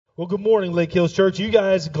Well, good morning, Lake Hills Church. You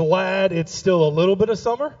guys glad it's still a little bit of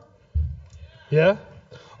summer? Yeah?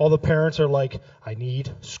 All the parents are like, I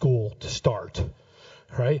need school to start.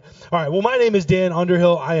 Right? All right. Well, my name is Dan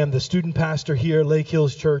Underhill. I am the student pastor here at Lake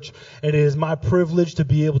Hills Church, and it is my privilege to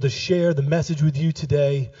be able to share the message with you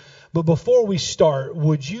today. But before we start,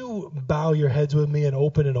 would you bow your heads with me and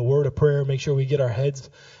open in a word of prayer? Make sure we get our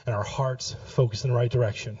heads and our hearts focused in the right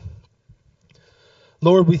direction.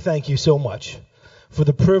 Lord, we thank you so much for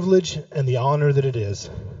the privilege and the honor that it is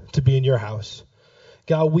to be in your house.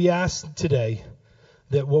 God, we ask today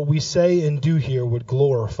that what we say and do here would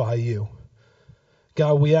glorify you.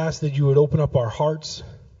 God, we ask that you would open up our hearts,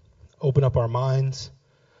 open up our minds,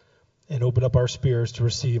 and open up our spirits to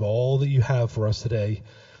receive all that you have for us today.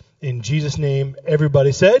 In Jesus' name,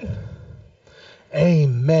 everybody said,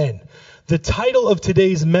 Amen. The title of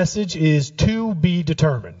today's message is To Be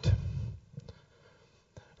Determined.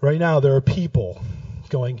 Right now, there are people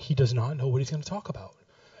going, he does not know what he's going to talk about.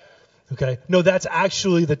 Okay? No, that's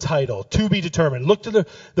actually the title, To Be Determined. Look to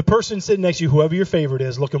the person sitting next to you, whoever your favorite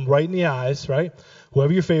is, look them right in the eyes, right?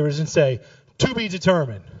 Whoever your favorite is, and say, To be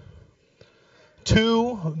determined.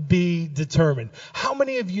 To be determined. How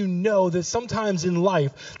many of you know that sometimes in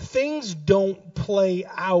life, things don't play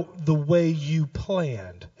out the way you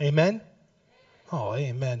planned? Amen? Oh,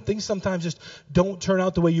 amen. Things sometimes just don't turn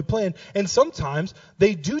out the way you planned. And sometimes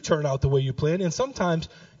they do turn out the way you planned. And sometimes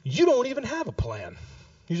you don't even have a plan.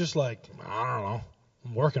 You're just like, I don't know.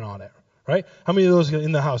 I'm working on it. Right? How many of those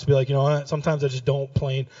in the house be like, you know what? Sometimes I just don't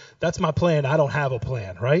plan. That's my plan. I don't have a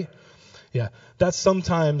plan. Right? Yeah. That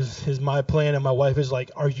sometimes is my plan. And my wife is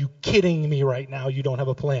like, are you kidding me right now? You don't have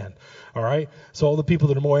a plan. All right? So all the people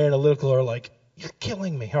that are more analytical are like, you're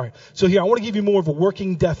killing me. All right. So here, I want to give you more of a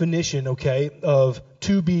working definition, okay, of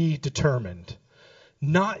to be determined.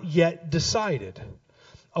 Not yet decided.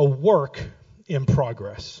 A work in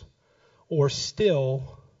progress. Or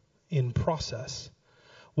still in process.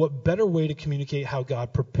 What better way to communicate how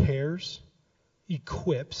God prepares,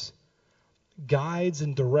 equips, guides,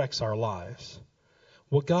 and directs our lives?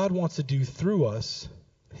 What God wants to do through us,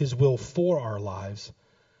 His will for our lives,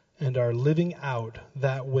 and our living out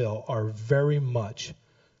that will are very much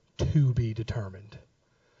to be determined.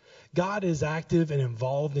 God is active and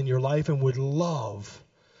involved in your life and would love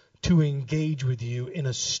to engage with you in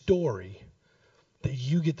a story that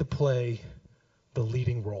you get to play the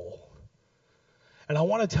leading role. And I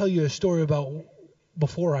want to tell you a story about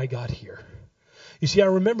before I got here. You see, I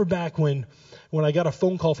remember back when I got a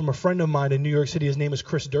phone call from a friend of mine in New York City. His name is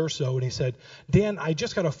Chris Durso, and he said, Dan, I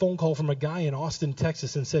just got a phone call from a guy in Austin,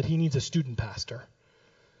 Texas, and said he needs a student pastor.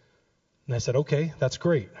 And I said, okay, that's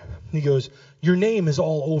great. And he goes, your name is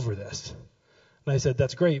all over this. And I said,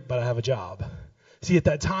 that's great, but I have a job. See, at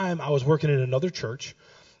that time, I was working in another church.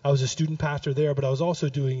 I was a student pastor there, but I was also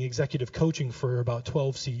doing executive coaching for about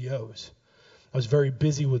 12 CEOs. I was very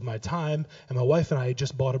busy with my time, and my wife and I had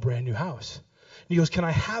just bought a brand new house. And he goes, can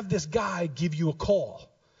I have this guy give you a call?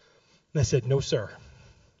 And I said, no, sir.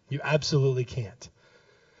 You absolutely can't.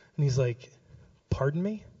 And he's like, pardon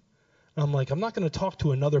me? And I'm like, I'm not going to talk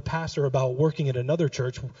to another pastor about working at another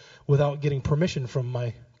church without getting permission from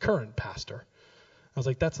my current pastor. I was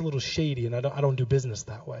like, that's a little shady, and I don't do business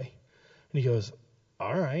that way. And he goes,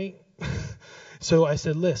 all right. So I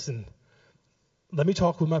said, listen, let me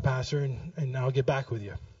talk with my pastor, and I'll get back with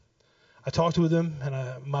you. I talked with him,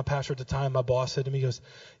 and my pastor at the time, my boss, said to me, he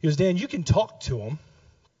goes, Dan, you can talk to him,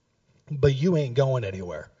 but you ain't going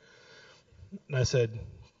anywhere. And I said,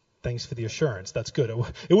 thanks for the assurance. That's good.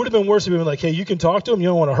 It would have been worse if he was like, hey, you can talk to him. You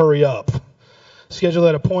don't want to hurry up. Schedule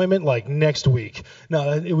that appointment like next week.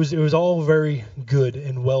 No, it was all very good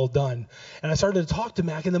and well done. And I started to talk to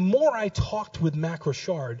Mac, and the more I talked with Mac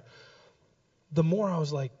Richard, the more I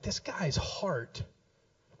was like, this guy's heart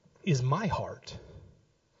is my heart.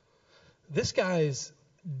 This guy's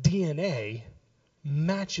DNA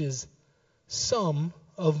matches some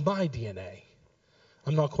of my DNA.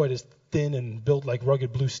 I'm not quite as thin and built like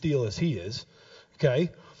rugged blue steel as he is,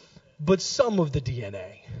 okay? But some of the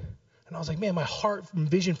DNA. And I was like, man, my heart and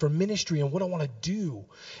vision for ministry and what I want to do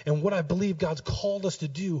and what I believe God's called us to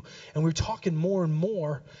do. And we were talking more and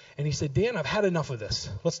more. And he said, Dan, I've had enough of this.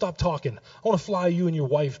 Let's stop talking. I want to fly you and your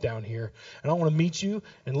wife down here. And I want to meet you.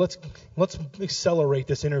 And let's accelerate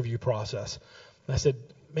this interview process. And I said,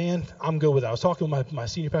 man, I'm good with that. I was talking with my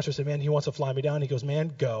senior pastor. I said, man, he wants to fly me down. He goes,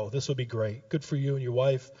 man, go. This will be great. Good for you and your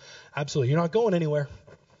wife. Absolutely. You're not going anywhere.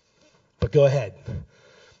 But go ahead.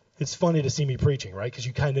 It's funny to see me preaching, right? Because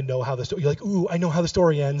you kind of know how the story, you're like, ooh, I know how the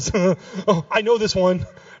story ends. Oh, I know this one,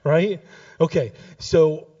 right? Okay,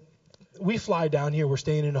 so we fly down here. We're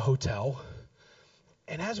staying in a hotel.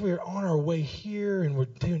 And as we're on our way here and we're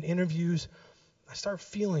doing interviews, I start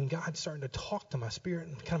feeling God starting to talk to my spirit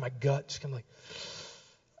and kind of my gut, just kind of like,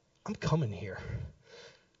 I'm coming here.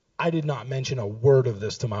 I did not mention a word of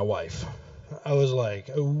this to my wife. I was like,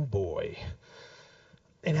 oh boy.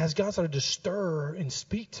 And as God started to stir and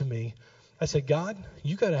speak to me, I said, God,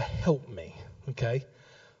 you got to help me, okay?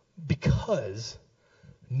 Because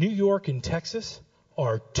New York and Texas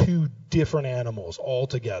are two different animals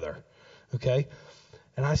altogether, okay?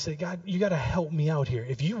 And I said, God, you got to help me out here.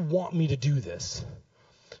 If you want me to do this,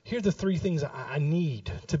 here are the three things I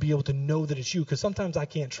need to be able to know that it's you, because sometimes I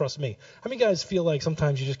can't trust me. How many guys feel like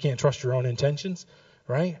sometimes you just can't trust your own intentions,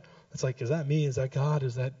 right? It's like, is that me? Is that God?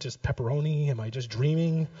 Is that just pepperoni? Am I just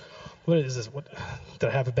dreaming? What is this? What, did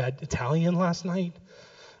I have a bad Italian last night?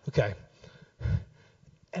 Okay.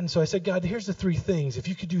 And so I said, God, here's the three things. If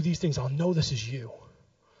you could do these things, I'll know this is you.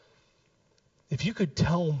 If you could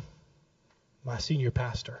tell my senior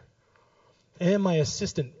pastor and my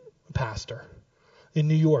assistant pastor in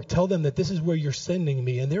New York, tell them that this is where you're sending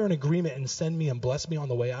me, and they're in agreement and send me and bless me on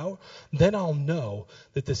the way out, then I'll know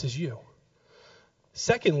that this is you.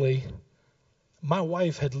 Secondly, my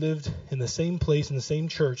wife had lived in the same place in the same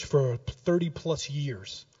church for 30 plus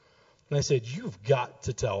years. And I said, you've got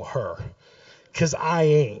to tell her, because I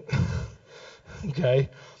ain't. Okay?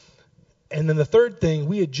 And then the third thing,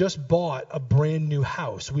 we had just bought a brand new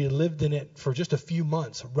house. We had lived in it for just a few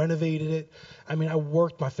months, renovated it. I mean, I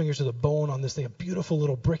worked my fingers to the bone on this thing, a beautiful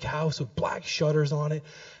little brick house with black shutters on it,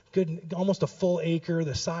 good, almost a full acre,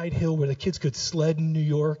 the side hill where the kids could sled in New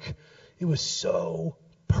York. It was so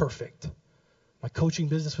perfect. My coaching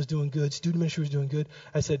business was doing good. Student ministry was doing good.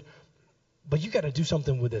 I said, but you got to do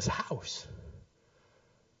something with this house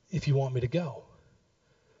if you want me to go.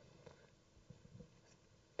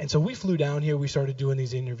 And so we flew down here. We started doing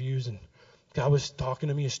these interviews, and God was talking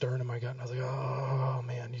to me, stirring in my gut. And I was like, oh,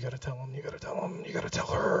 man, you got to tell him. You got to tell him. You got to tell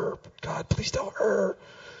her. God, please tell her.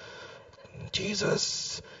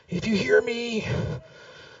 Jesus, if you hear me,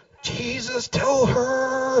 Jesus, tell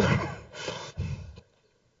her.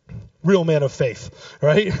 Real man of faith,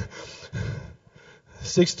 right?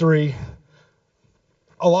 6'3",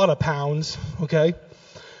 a lot of pounds, okay?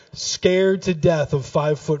 Scared to death of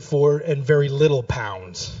 5'4" and very little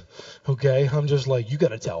pounds, okay? I'm just like, you got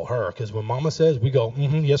to tell her, because when Mama says, we go,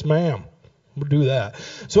 yes, ma'am. We'll do that.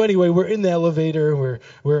 So anyway, we're in the elevator.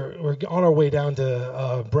 We're on our way down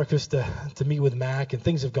to breakfast to meet with Mac, and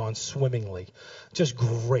things have gone swimmingly, just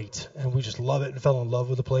great, and we just love it and fell in love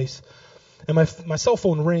with the place. And my cell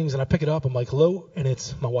phone rings, and I pick it up. I'm like, hello, and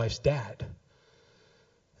it's my wife's dad.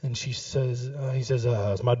 And he says,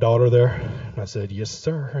 is my daughter there? And I said, yes,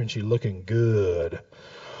 sir. And she looking good. And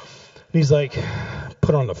he's like,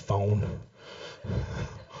 put her on the phone.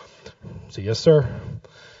 I said, yes, sir.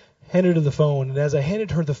 Handed her the phone. And as I handed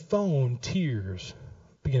her the phone, tears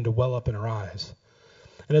began to well up in her eyes.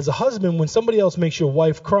 And as a husband, when somebody else makes your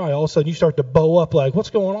wife cry, all of a sudden you start to bow up like, what's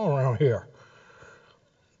going on around here?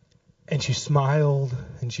 And she smiled,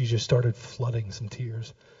 and she just started flooding some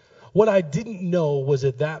tears. What I didn't know was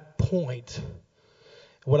at that point,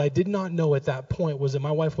 what I did not know at that point was that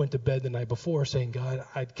my wife went to bed the night before saying, God,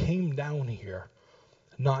 I came down here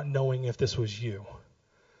not knowing if this was you.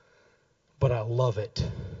 But I love it.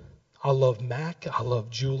 I love Mac. I love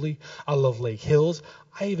Julie. I love Lake Hills.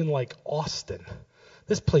 I even like Austin.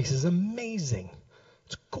 This place is amazing.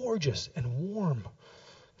 It's gorgeous and warm.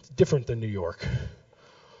 It's different than New York.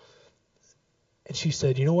 And she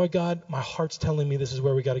said, you know what, God? My heart's telling me this is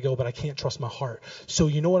where we got to go, but I can't trust my heart. So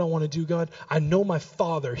you know what I want to do, God? I know my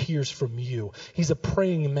Father hears from you. He's a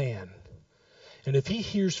praying man. And if he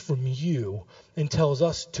hears from you and tells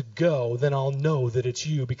us to go, then I'll know that it's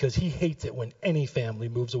you, because he hates it when any family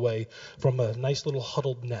moves away from a nice little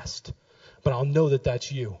huddled nest. But I'll know that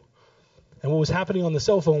that's you. And what was happening on the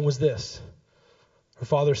cell phone was this. Her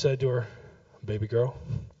father said to her, baby girl,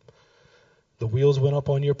 the wheels went up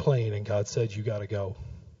on your plane, and God said, you got to go.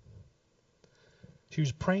 She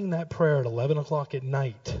was praying that prayer at 11 o'clock at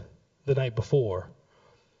night, the night before,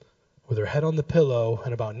 with her head on the pillow,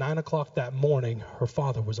 and about 9 o'clock that morning, her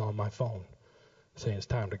father was on my phone saying it's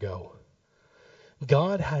time to go.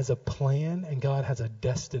 God has a plan, and God has a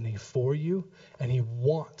destiny for you, and he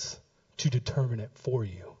wants to determine it for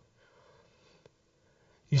you.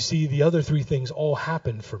 You see, the other three things all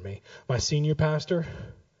happened for me. My senior pastor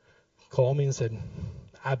called me and said,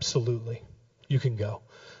 absolutely, you can go.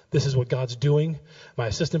 This is what God's doing. My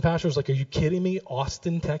assistant pastor was like, are you kidding me?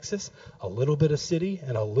 Austin, Texas, a little bit of city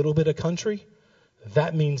and a little bit of country?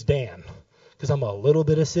 That means Dan, because I'm a little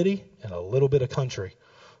bit of city and a little bit of country.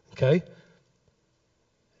 Okay?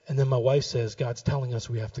 And then my wife says, God's telling us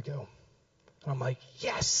we have to go. And I'm like,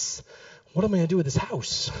 yes, what am I going to do with this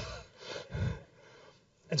house?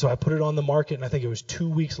 And so I put it on the market, and I think it was 2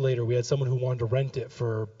 weeks later, we had someone who wanted to rent it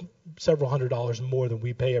for several $100s more than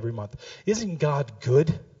we pay every month. Isn't God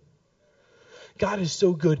good? God is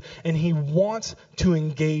so good, and he wants to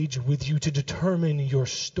engage with you to determine your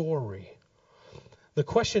story. The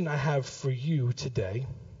question I have for you today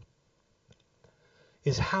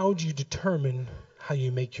is, how do you determine how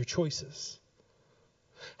you make your choices?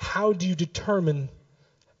 How do you determine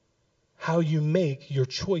how you make your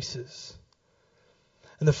choices?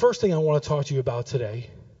 And the first thing I want to talk to you about today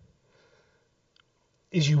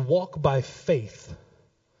is you walk by faith,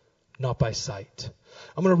 not by sight.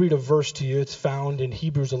 I'm going to read a verse to you. It's found in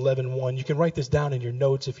Hebrews 11:1. You can write this down in your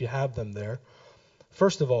notes if you have them there.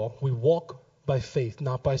 First of all, we walk by faith,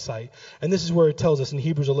 not by sight. And this is where it tells us in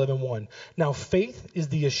Hebrews 11:1. Now faith is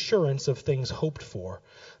the assurance of things hoped for,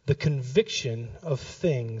 the conviction of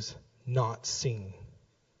things not seen.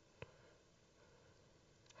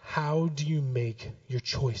 How do you make your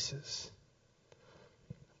choices?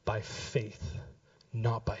 By faith,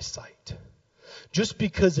 not by sight. Just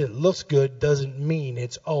because it looks good doesn't mean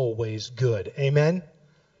it's always good. Amen?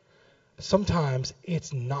 Sometimes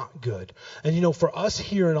it's not good. And for us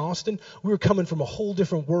here in Austin, we were coming from a whole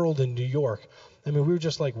different world in New York. I mean, we were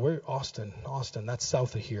just like, we're Austin, that's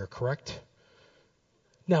south of here, correct?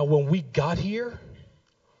 Now, when we got here,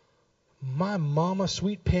 my mama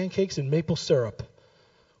sweet pancakes and maple syrup.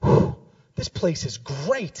 Whew, this place is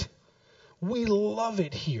great. We love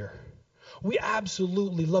it here. We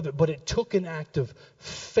absolutely love it, but it took an act of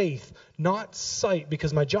faith, not sight,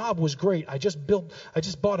 because my job was great. I just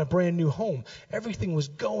bought a brand new home. Everything was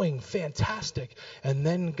going fantastic. And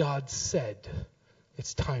then God said,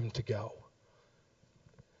 it's time to go.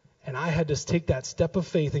 And I had to take that step of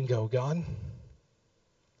faith and go, God,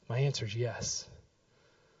 my answer is yes.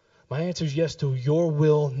 My answer is yes to your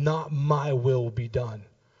will, not my will be done.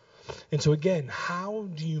 And so again, how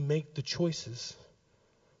do you make the choices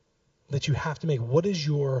that you have to make? What is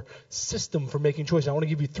your system for making choices? I want to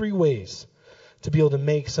give you 3 ways to be able to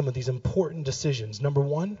make some of these important decisions. Number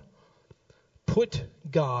 1, put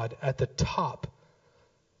God at the top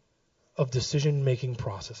of decision-making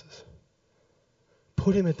processes.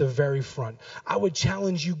 Put him at the very front. I would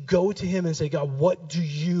challenge you, go to him and say, God, what do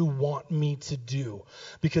you want me to do?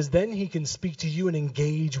 Because then he can speak to you and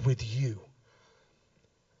engage with you.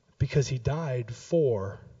 Because he died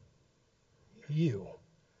for you.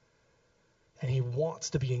 And he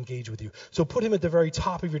wants to be engaged with you. So put him at the very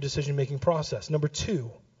top of your decision-making process. Number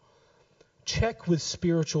 2, check with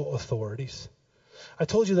spiritual authorities. I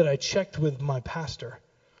told you that I checked with my pastor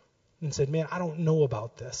and said, man, I don't know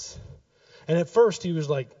about this. And at first he was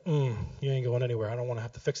like, you ain't going anywhere. I don't want to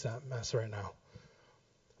have to fix that mess right now.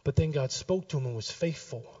 But then God spoke to him and was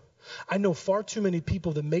faithful. I know far too many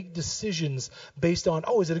people that make decisions based on,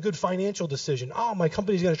 is it a good financial decision? My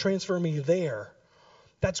company's going to transfer me there.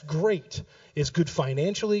 That's great. It's good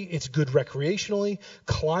financially. It's good recreationally.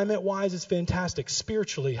 Climate-wise, it's fantastic.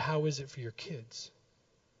 Spiritually, how is it for your kids?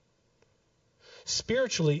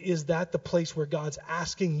 Spiritually, is that the place where God's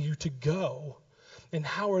asking you to go? And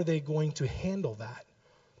how are they going to handle that?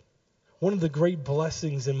 One of the great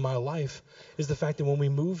blessings in my life is the fact that when we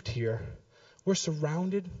moved here, we're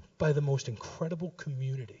surrounded by the most incredible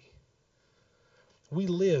community. We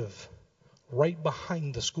live right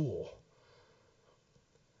behind the school.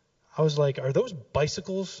 I was like, are those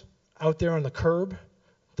bicycles out there on the curb?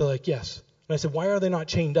 They're like, yes. And I said, why are they not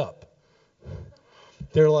chained up?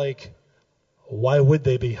 They're like, why would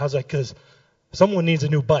they be? I was like, because someone needs a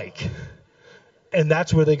new bike. And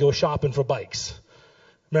that's where they go shopping for bikes.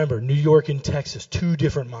 Remember, New York and Texas, 2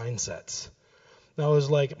 different mindsets. And I was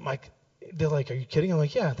like, they're like, are you kidding? I'm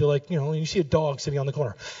like, yeah. They're like, you see a dog sitting on the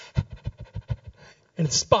corner. And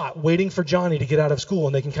it's Spot waiting for Johnny to get out of school,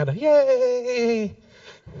 and they can kind of, yay.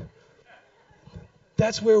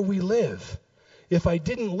 That's where we live. If I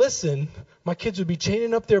didn't listen, my kids would be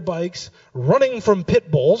chaining up their bikes, running from pit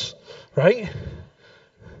bulls, right?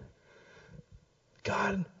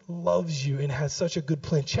 God loves you and has such a good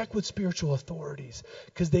plan. Check with spiritual authorities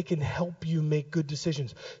because they can help you make good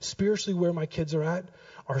decisions. Spiritually, where my kids are at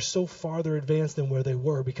are so farther advanced than where they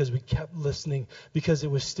were because we kept listening, because it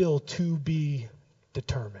was still to be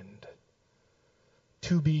determined.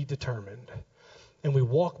 To be determined. And we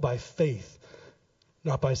walk by faith,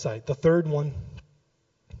 not by sight. The third one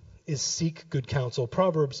is seek good counsel.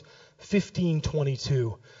 Proverbs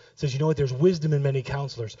 15:22 says, there's wisdom in many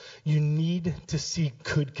counselors. You need to seek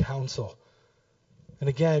good counsel. And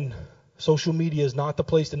again, social media is not the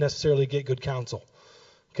place to necessarily get good counsel.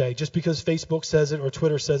 Okay, just because Facebook says it or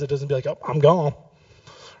Twitter says it doesn't be like, I'm gone.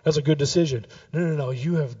 That's a good decision. No.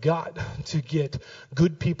 You have got to get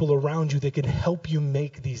good people around you that can help you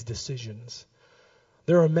make these decisions.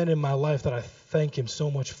 There are men in my life that I thank him so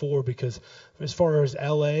much for, because as far as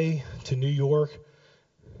L.A. to New York,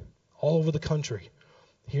 all over the country,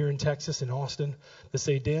 here in Texas and Austin, they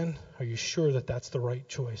say, Dan, are you sure that that's the right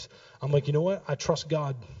choice? I'm like, you know what? I trust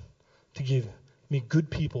God to give me good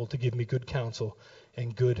people, to give me good counsel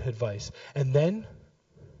and good advice. And then,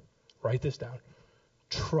 write this down,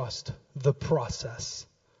 trust the process.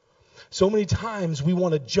 So many times we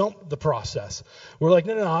want to jump the process. We're like,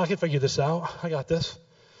 no, I can figure this out. I got this.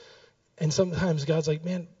 And sometimes God's like,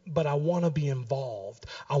 man, but I want to be involved.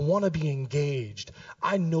 I want to be engaged.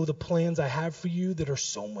 I know the plans I have for you that are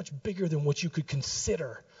so much bigger than what you could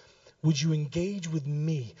consider. Would you engage with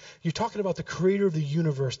me? You're talking about the creator of the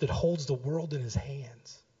universe that holds the world in his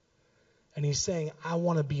hands. And he's saying, I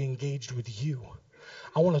want to be engaged with you.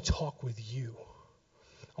 I want to talk with you.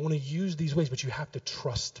 I want to use these ways, but you have to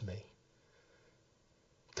trust me.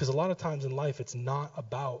 Because a lot of times in life, it's not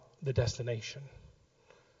about the destination.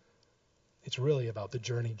 It's really about the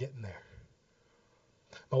journey getting there.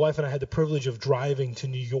 My wife and I had the privilege of driving to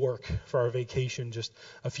New York for our vacation just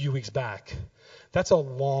a few weeks back. That's a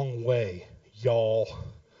long way, y'all.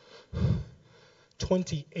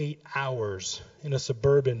 28 hours in a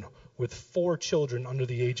Suburban with 4 children under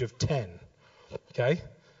the age of 10. Okay?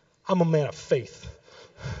 I'm a man of faith.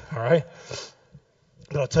 All right?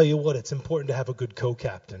 But I'll tell you what, it's important to have a good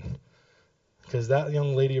co-captain. Because that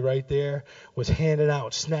young lady right there was handing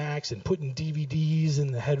out snacks and putting DVDs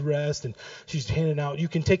in the headrest. And she's handing out, you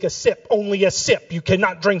can take a sip, only a sip. You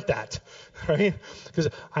cannot drink that. Right? Because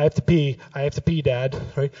I have to pee, Dad.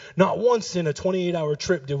 Right? Not once in a 28-hour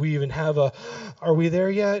trip did we even have are we there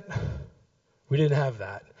yet? We didn't have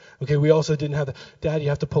that. Okay, we also didn't have Dad, you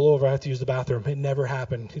have to pull over. I have to use the bathroom. It never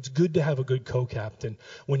happened. It's good to have a good co-captain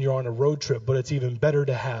when you're on a road trip, but it's even better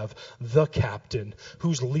to have the captain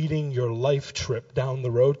who's leading your life trip down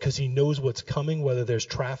the road, because he knows what's coming, whether there's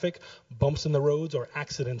traffic, bumps in the roads, or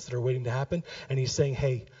accidents that are waiting to happen. And he's saying,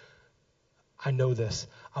 hey, I know this.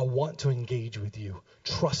 I want to engage with you.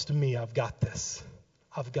 Trust me, I've got this.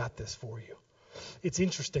 I've got this for you. It's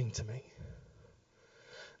interesting to me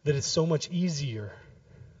that it's so much easier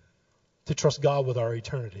to trust God with our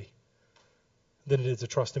eternity than it is to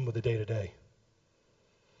trust him with the day-to-day.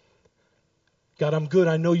 God, I'm good.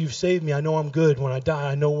 I know you've saved me. I know I'm good. When I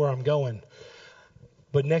die, I know where I'm going.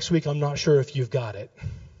 But next week, I'm not sure if you've got it.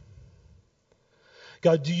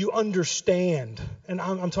 God, do you understand? And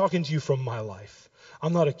I'm talking to you from my life.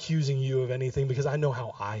 I'm not accusing you of anything, because I know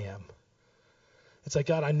how I am. It's like,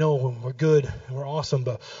 God, I know we're good and we're awesome,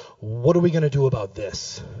 but what are we going to do about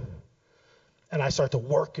this? And I start to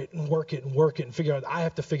work it and figure out, I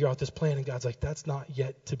have to figure out this plan. And God's like, that's not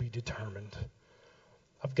yet to be determined.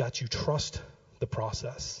 I've got you. Trust the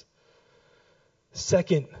process.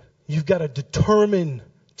 Second, you've got to determine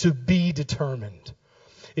to be determined.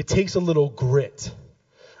 It takes a little grit,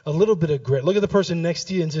 a little bit of grit. Look at the person next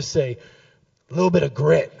to you and just say, a little bit of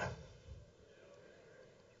grit.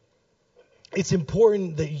 It's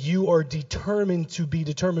important that you are determined to be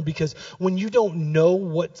determined, because when you don't know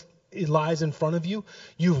what it lies in front of you,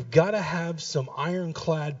 you've got to have some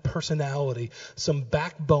ironclad personality, some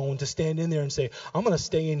backbone to stand in there and say, I'm going to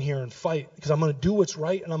stay in here and fight, because I'm going to do what's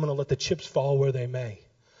right, and I'm going to let the chips fall where they may.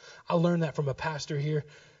 I learned that from a pastor here.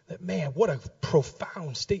 That, man, what a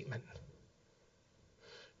profound statement.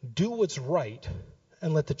 Do what's right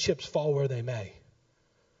and let the chips fall where they may.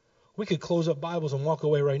 We could close up Bibles and walk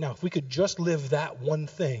away right now. If we could just live that one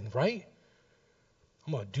thing, right?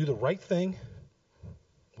 I'm going to do the right thing.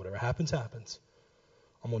 Whatever happens, happens.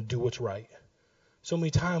 I'm going to do what's right. So many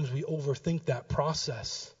times we overthink that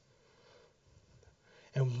process.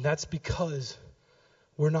 And that's because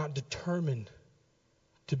we're not determined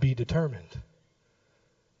to be determined.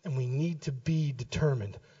 And we need to be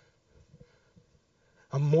determined.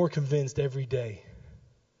 I'm more convinced every day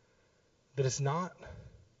that it's not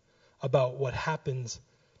about what happens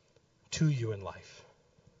to you in life.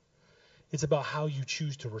 It's about how you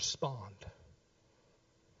choose to respond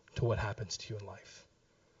to what happens to you in life.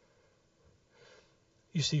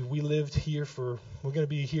 You see, we're going to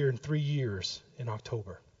be here in 3 years in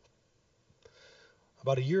October.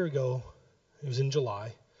 About a year ago, it was in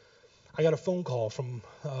July, I got a phone call from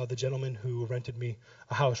the gentleman who rented me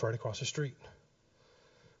a house right across the street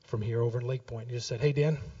from here over in Lake Point. He just said, hey,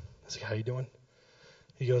 Dan. I said, how you doing?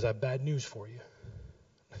 He goes, I have bad news for you.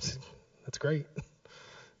 I said, that's great.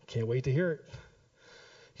 Can't wait to hear it.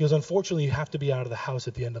 He goes, unfortunately, you have to be out of the house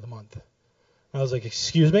at the end of the month. I was like,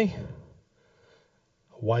 excuse me?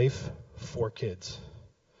 Wife, 4 kids.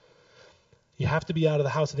 you have to be out of the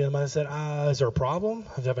house at the end of the month. I said, is there a problem?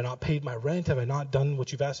 Have I not paid my rent? Have I not done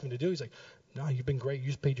what you've asked me to do? He's like, no, you've been great. You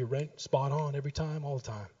just paid your rent spot on every time, all the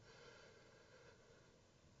time.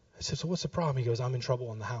 I said, so what's the problem? He goes, I'm in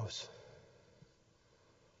trouble on the house.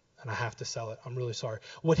 And I have to sell it. I'm really sorry.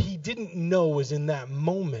 What he didn't know was in that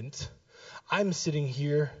moment, I'm sitting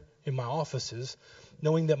here in my offices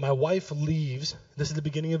knowing that my wife leaves. This is the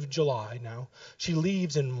beginning of July now. She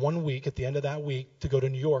leaves in 1 week, at the end of that week, to go to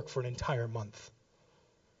New York for an entire month.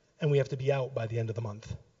 And we have to be out by the end of the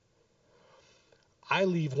month. I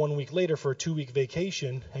leave 1 week later for a 2-week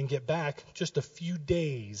vacation and get back just a few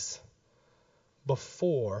days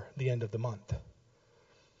before the end of the month.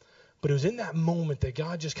 But it was in that moment that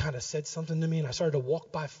God just kind of said something to me, and I started to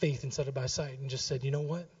walk by faith instead of by sight and just said, you know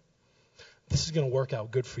what? This is going to work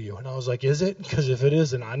out good for you. And I was like, is it? Because if it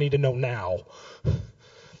isn't, I need to know now.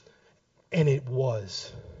 And it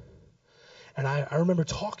was. And I remember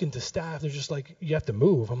talking to staff. They're just like, you have to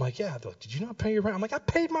move. I'm like, yeah. They're like, did you not pay your rent? I'm like, I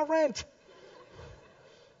paid my rent.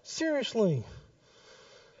 Seriously.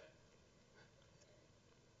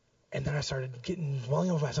 And then I started getting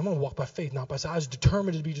welling over my eyes. I'm going to walk by faith, not by sight. I was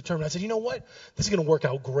determined to be determined. I said, you know what? This is going to work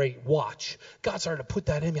out great. Watch. God started to put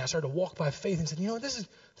that in me. I started to walk by faith and said, you know what? This is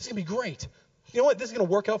going to be great. You know what? This is going to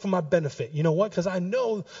work out for my benefit. You know what? Because I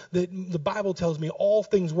know that the Bible tells me all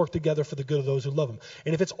things work together for the good of those who love him.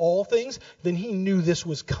 And if it's all things, then he knew this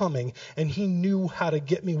was coming, and he knew how to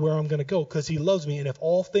get me where I'm going to go because he loves me. And if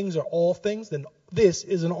all things are all things, then this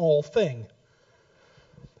is an all thing.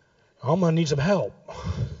 I'm going to need some help.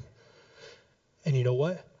 And you know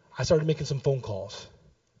what? I started making some phone calls.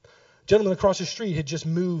 A gentleman across the street had just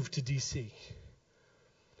moved to D.C.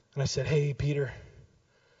 And I said, hey, Peter,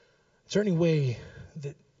 is there any way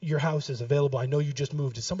that your house is available? I know you just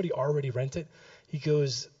moved. Did somebody already rent it? He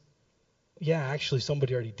goes, yeah, actually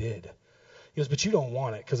somebody already did. He goes, but you don't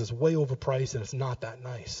want it because it's way overpriced and it's not that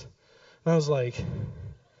nice. And I was like,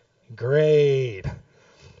 great.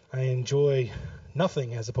 I enjoy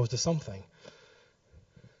nothing as opposed to something.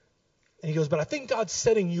 And he goes, but I think God's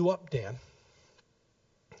setting you up, Dan.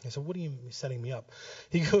 I said, what do you mean setting me up?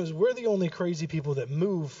 He goes, we're the only crazy people that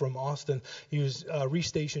moved from Austin. He was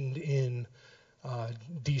restationed in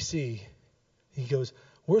D.C. He goes,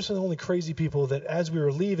 we're the only crazy people that as we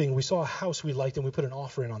were leaving, we saw a house we liked and we put an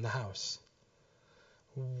offer in on the house.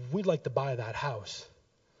 We'd like to buy that house.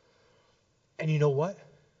 And you know what?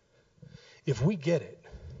 If we get it,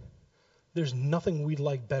 there's nothing we'd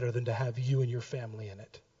like better than to have you and your family in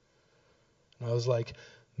it. And I was like,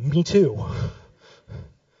 me too.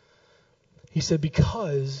 He said,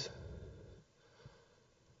 because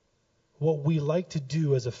what we like to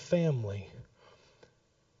do as a family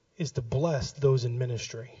is to bless those in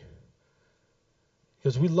ministry.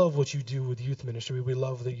 Because we love what you do with youth ministry. We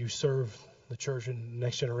love that you serve the church and the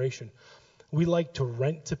next generation. We like to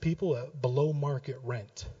rent to people at below market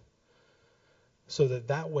rent so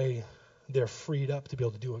that way they're freed up to be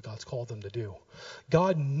able to do what God's called them to do.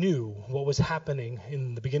 God knew what was happening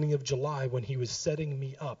in the beginning of July when he was setting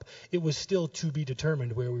me up. It was still to be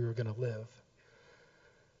determined where we were going to live.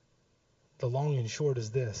 The long and short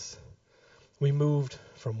is this. We moved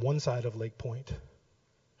from one side of Lake Point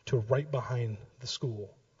to right behind the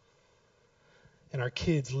school. And our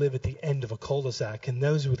kids live at the end of a cul-de-sac. And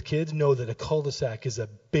those with kids know that a cul-de-sac is a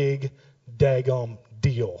big daggum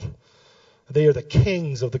deal. They are the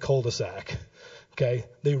kings of the cul-de-sac, okay?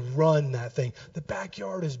 They run that thing. The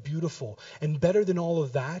backyard is beautiful. And better than all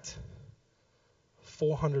of that,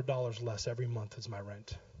 $400 less every month is my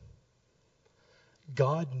rent.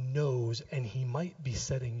 God knows, and he might be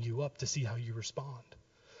setting you up to see how you respond.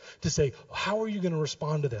 To say, how are you going to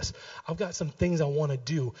respond to this? I've got some things I want to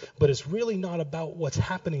do, but it's really not about what's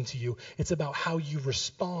happening to you. It's about how you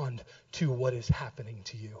respond to what is happening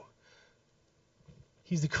to you.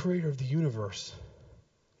 He's the creator of the universe.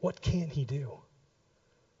 What can't he do?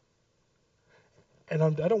 And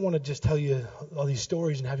I don't want to just tell you all these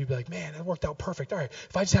stories and have you be like, man, that worked out perfect. All right,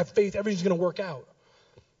 if I just have faith, everything's going to work out.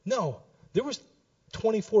 No, there was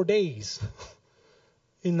 24 days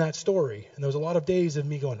in that story. And there was a lot of days of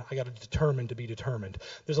me going, I got to determine to be determined.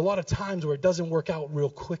 There's a lot of times where it doesn't work out real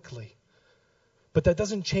quickly. But that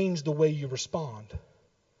doesn't change the way you respond.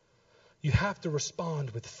 You have to respond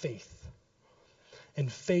with faith. And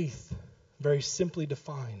faith, very simply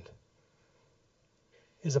defined,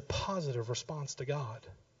 is a positive response to God.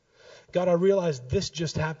 God, I realize this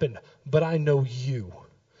just happened, but I know you.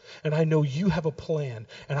 And I know you have a plan.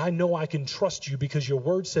 And I know I can trust you because your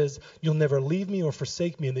word says you'll never leave me or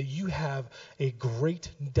forsake me and that you have a great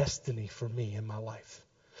destiny for me in my life.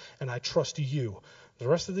 And I trust you. The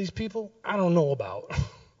rest of these people, I don't know about.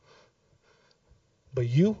 But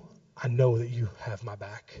you, I know that you have my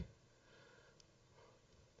back.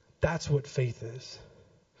 That's what faith is.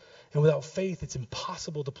 And without faith, it's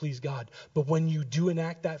impossible to please God. But when you do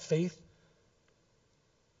enact that faith,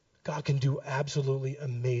 God can do absolutely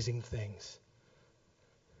amazing things.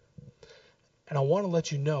 And I want to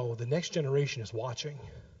let you know the next generation is watching.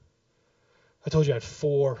 I told you I had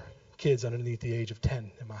 4 kids underneath the age of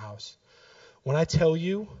 10 in my house. When I tell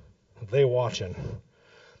you, they're watching.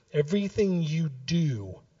 Everything you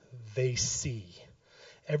do, they see.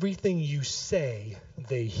 Everything you say,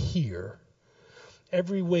 they hear.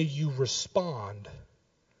 Every way you respond,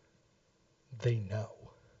 they know.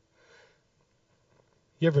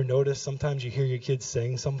 You ever notice sometimes you hear your kids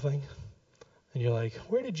saying something and you're like,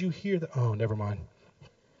 where did you hear that? Oh, never mind.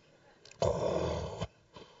 Oh.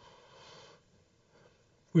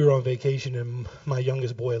 We were on vacation and my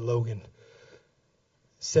youngest boy, Logan,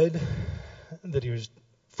 said that he was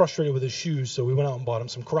frustrated with his shoes, so we went out and bought him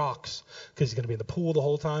some Crocs because he's going to be in the pool the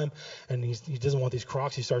whole time, and he doesn't want these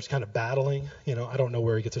Crocs. He starts kind of battling. I don't know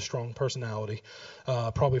where he gets a strong personality,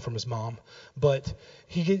 probably from his mom. But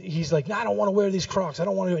he's like, no, I don't want to wear these Crocs. I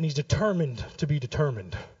don't want to, and he's determined to be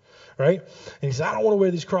determined, right? And he says, I don't want to wear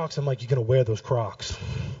these Crocs. I'm like, you're going to wear those Crocs.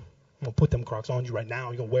 I'm going to put them Crocs on you right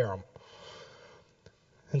now. You're going to wear them.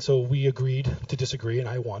 And so we agreed to disagree, and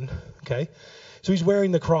I won, okay? So he's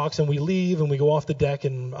wearing the Crocs, and we leave, and we go off the deck,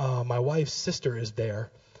 and my wife's sister is there.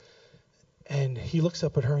 And he looks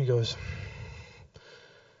up at her and goes,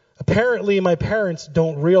 apparently my parents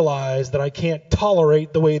don't realize that I can't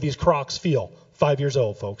tolerate the way these Crocs feel. 5 years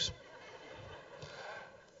old, folks.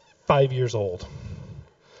 5 years old.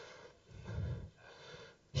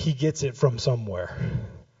 He gets it from somewhere.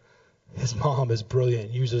 His mom is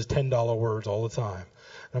brilliant, uses $10 words all the time.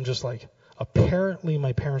 And I'm just like, apparently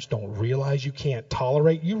my parents don't realize you can't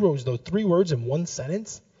tolerate. You wrote those 3 words in one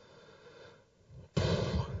sentence.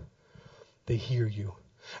 They hear you.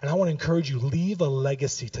 And I want to encourage you, leave a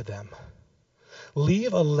legacy to them.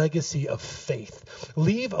 Leave a legacy of faith.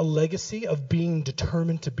 Leave a legacy of being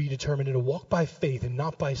determined to be determined and to walk by faith and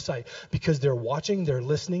not by sight, because they're watching, they're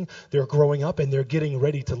listening, they're growing up, and they're getting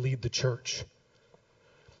ready to lead the church.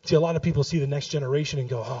 See, a lot of people see the next generation and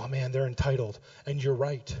go, oh man, they're entitled. And you're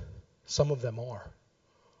right. Some of them are.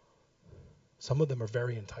 Some of them are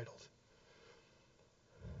very entitled.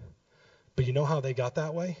 But you know how they got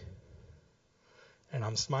that way? And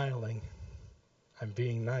I'm smiling. I'm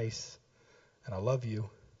being nice. And I love you.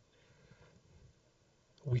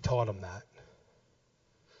 We taught them that.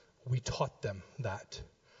 We taught them that.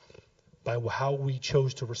 By how we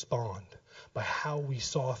chose to respond. By how we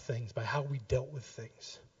saw things. By how we dealt with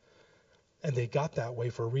things. And they got that way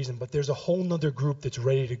for a reason. But there's a whole nother group that's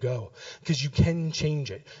ready to go. Because you can change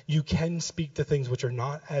it. You can speak to things which are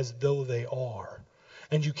not as though they are.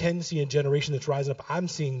 And you can see a generation that's rising up. I'm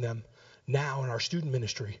seeing them now in our student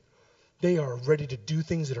ministry. They are ready to do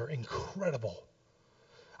things that are incredible.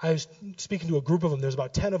 I was speaking to a group of them. There's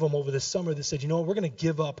about 10 of them over this summer that said, you know what, we're going to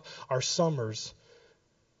give up our summers,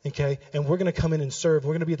 okay, and we're going to come in and serve.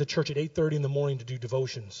 We're going to be at the church at 8:30 in the morning to do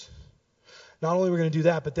devotions. Not only are we going to do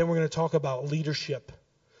that, but then we're going to talk about leadership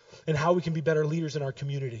and how we can be better leaders in our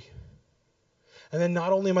community. And then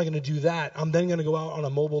not only am I going to do that, I'm then going to go out on a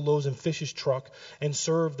mobile Loaves and Fishes truck and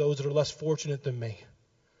serve those that are less fortunate than me.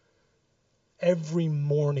 Every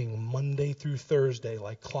morning, Monday through Thursday,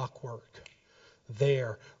 like clockwork,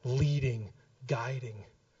 there, leading, guiding,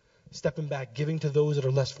 stepping back, giving to those that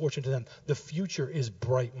are less fortunate to them. The future is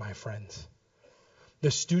bright, my friends.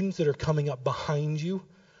 The students that are coming up behind you,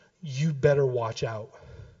 you better watch out,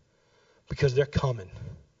 because they're coming.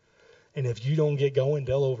 And if you don't get going,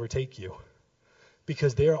 they'll overtake you,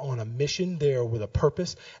 because they're on a mission, they're with a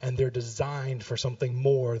purpose, and they're designed for something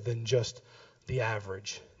more than just the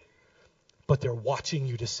average. But they're watching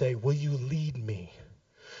you to say, will you lead me?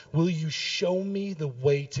 Will you show me the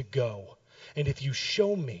way to go? And if you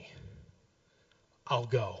show me, I'll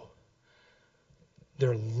go.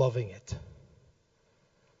 They're loving it.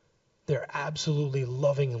 They're absolutely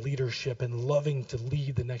loving leadership and loving to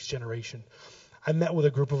lead the next generation. I met with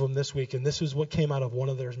a group of them this week, and this is what came out of one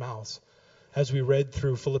of their mouths. As we read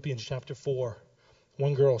through Philippians chapter 4,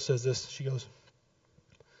 one girl says this. She goes,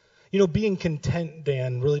 you know, being content,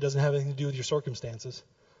 Dan, really doesn't have anything to do with your circumstances.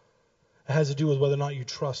 It has to do with whether or not you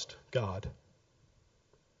trust God.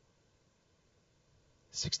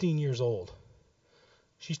 16 years old.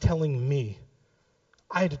 She's telling me.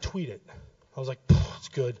 I had to tweet it. I was like, it's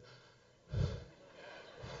good.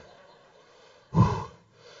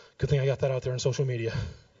 Good thing I got that out there on social media.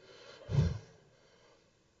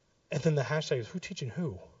 And then the hashtag is, who teaching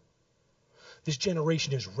who? This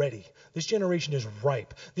generation is ready. This generation is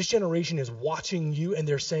ripe. This generation is watching you and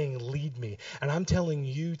they're saying, lead me. And I'm telling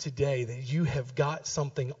you today that you have got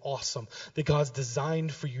something awesome that God's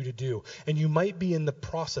designed for you to do. And you might be in the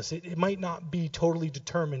process. It might not be totally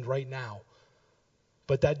determined right now.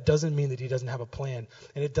 But that doesn't mean that he doesn't have a plan.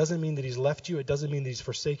 And it doesn't mean that he's left you. It doesn't mean that he's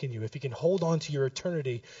forsaken you. If he can hold on to your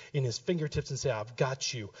eternity in his fingertips and say, I've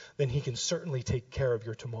got you, then he can certainly take care of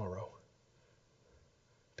your tomorrow.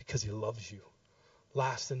 Because he loves you.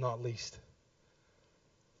 Last and not least,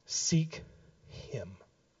 seek him.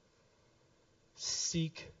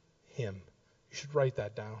 Seek him. You should write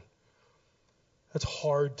that down. That's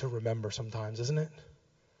hard to remember sometimes, isn't it?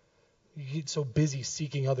 You get so busy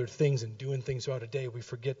seeking other things and doing things throughout a day, we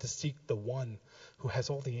forget to seek the one who has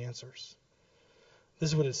all the answers. This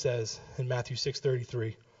is what it says in Matthew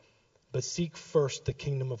 6:33. But seek first the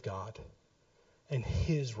kingdom of God and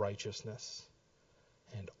his righteousness,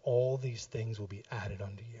 and all these things will be added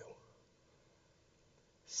unto you.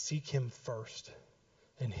 Seek him first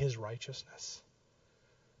and his righteousness.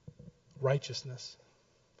 Righteousness.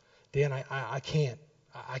 Dan, I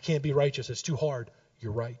can't be righteous. It's too hard.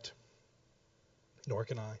 You're right. Nor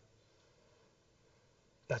can I.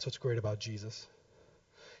 That's what's great about Jesus.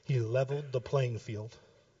 He leveled the playing field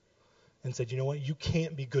and said, you know what? You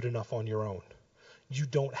can't be good enough on your own. You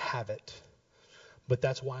don't have it. But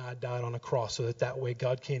that's why I died on a cross, so that way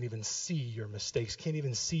God can't even see your mistakes, can't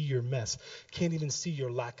even see your mess, can't even see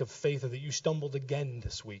your lack of faith, or that you stumbled again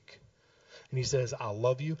this week. And he says, I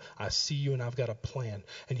love you, I see you, and I've got a plan.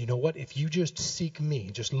 And you know what? If you just seek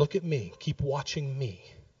me, just look at me, keep watching me,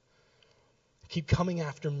 keep coming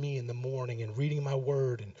after me in the morning and reading my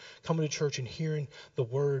word and coming to church and hearing the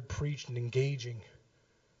word preached and engaging,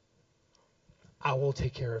 I will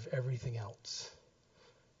take care of everything else.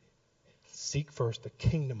 Seek first the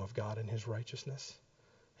kingdom of God and his righteousness,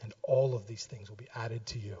 and all of these things will be added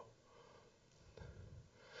to you.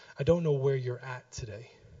 I don't know where you're at today,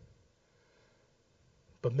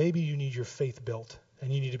 but maybe you need your faith built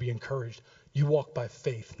and you need to be encouraged. You walk by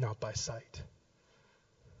faith, not by sight.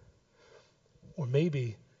 Or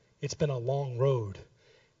maybe it's been a long road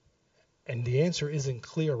and the answer isn't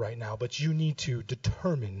clear right now, but you need to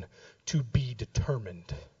determine to be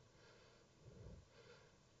determined.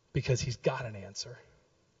 Because he's got an answer.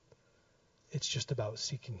 It's just about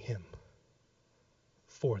seeking him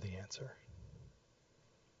for the answer.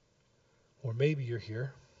 Or maybe you're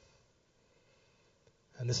here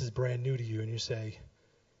and this is brand new to you and you say,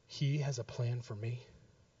 he has a plan for me.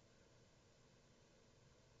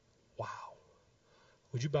 Wow.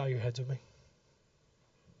 Would you bow your heads with me?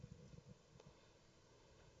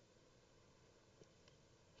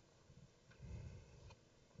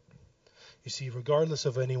 You see, regardless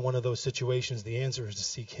of any one of those situations, the answer is to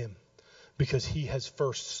seek him, because he has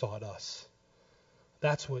first sought us.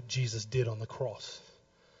 That's what Jesus did on the cross.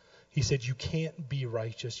 He said, you can't be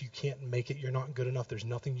righteous. You can't make it. You're not good enough. There's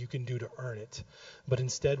nothing you can do to earn it. But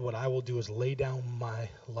instead, what I will do is lay down my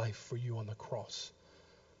life for you on the cross.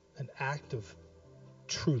 An act of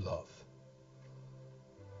true love.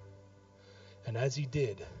 And as he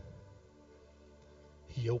did,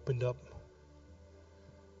 he opened up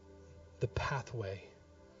the pathway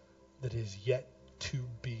that is yet to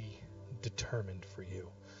be determined for you.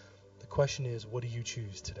 The question is, what do you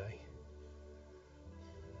choose today?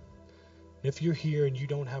 If you're here and you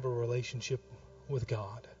don't have a relationship with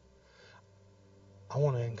God, I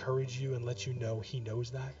want to encourage you and let you know he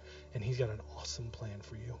knows that, and he's got an awesome plan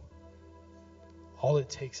for you. All it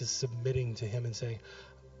takes is submitting to him and saying,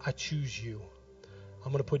 I choose you.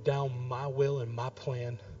 I'm going to put down my will and my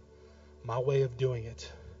plan, my way of doing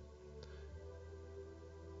it,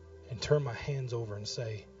 and turn my hands over and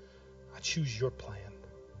say, I choose your plan.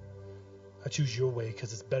 I choose your way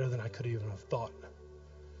because it's better than I could even have thought.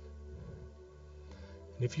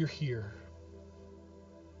 And if you're here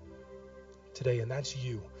today and that's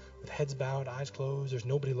you, with heads bowed, eyes closed, there's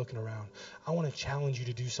nobody looking around, I want to challenge you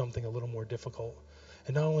to do something a little more difficult.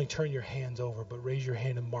 And not only turn your hands over, but raise your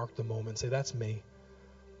hand and mark the moment. Say, that's me.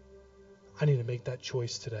 I need to make that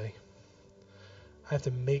choice today. I have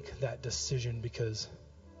to make that decision because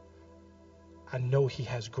I know he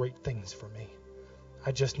has great things for me.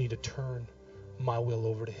 I just need to turn my will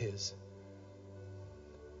over to his.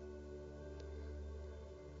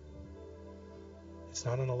 It's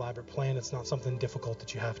not an elaborate plan. It's not something difficult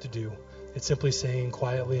that you have to do. It's simply saying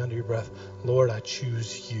quietly under your breath, Lord, I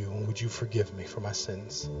choose you. And would you forgive me for my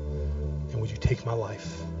sins? And would you take my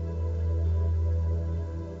life?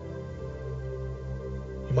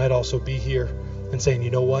 You might also be here and saying, you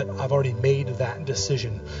know what? I've already made that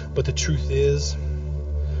decision. But the truth is,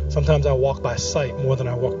 Sometimes I walk by sight more than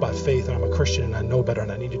I walk by faith, and I'm a Christian and I know better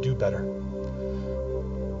and I need to do better.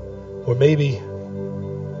 Or maybe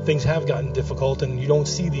things have gotten difficult and you don't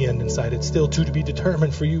see the end in sight. It's still to be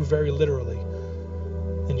determined for you, very literally.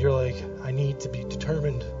 And you're like, I need to be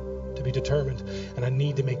determined, and I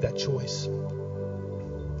need to make that choice.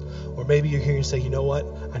 Or maybe you're here and say, you know what?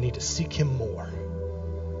 I need to seek him more.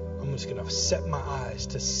 I'm just going to set my eyes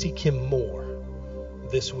to seek him more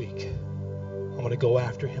this week. I'm going to go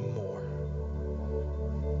after him more.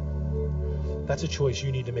 That's a choice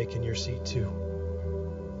you need to make in your seat too.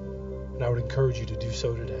 And I would encourage you to do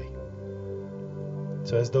so today.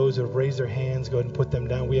 So as those who have raised their hands, go ahead and put them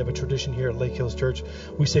down. We have a tradition here at Lake Hills Church.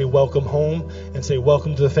 We say welcome home and say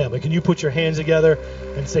welcome to the family. Can you put your hands together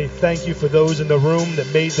and say thank you for those in the room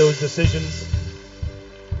that made those decisions?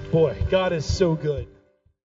 Boy, God is so good.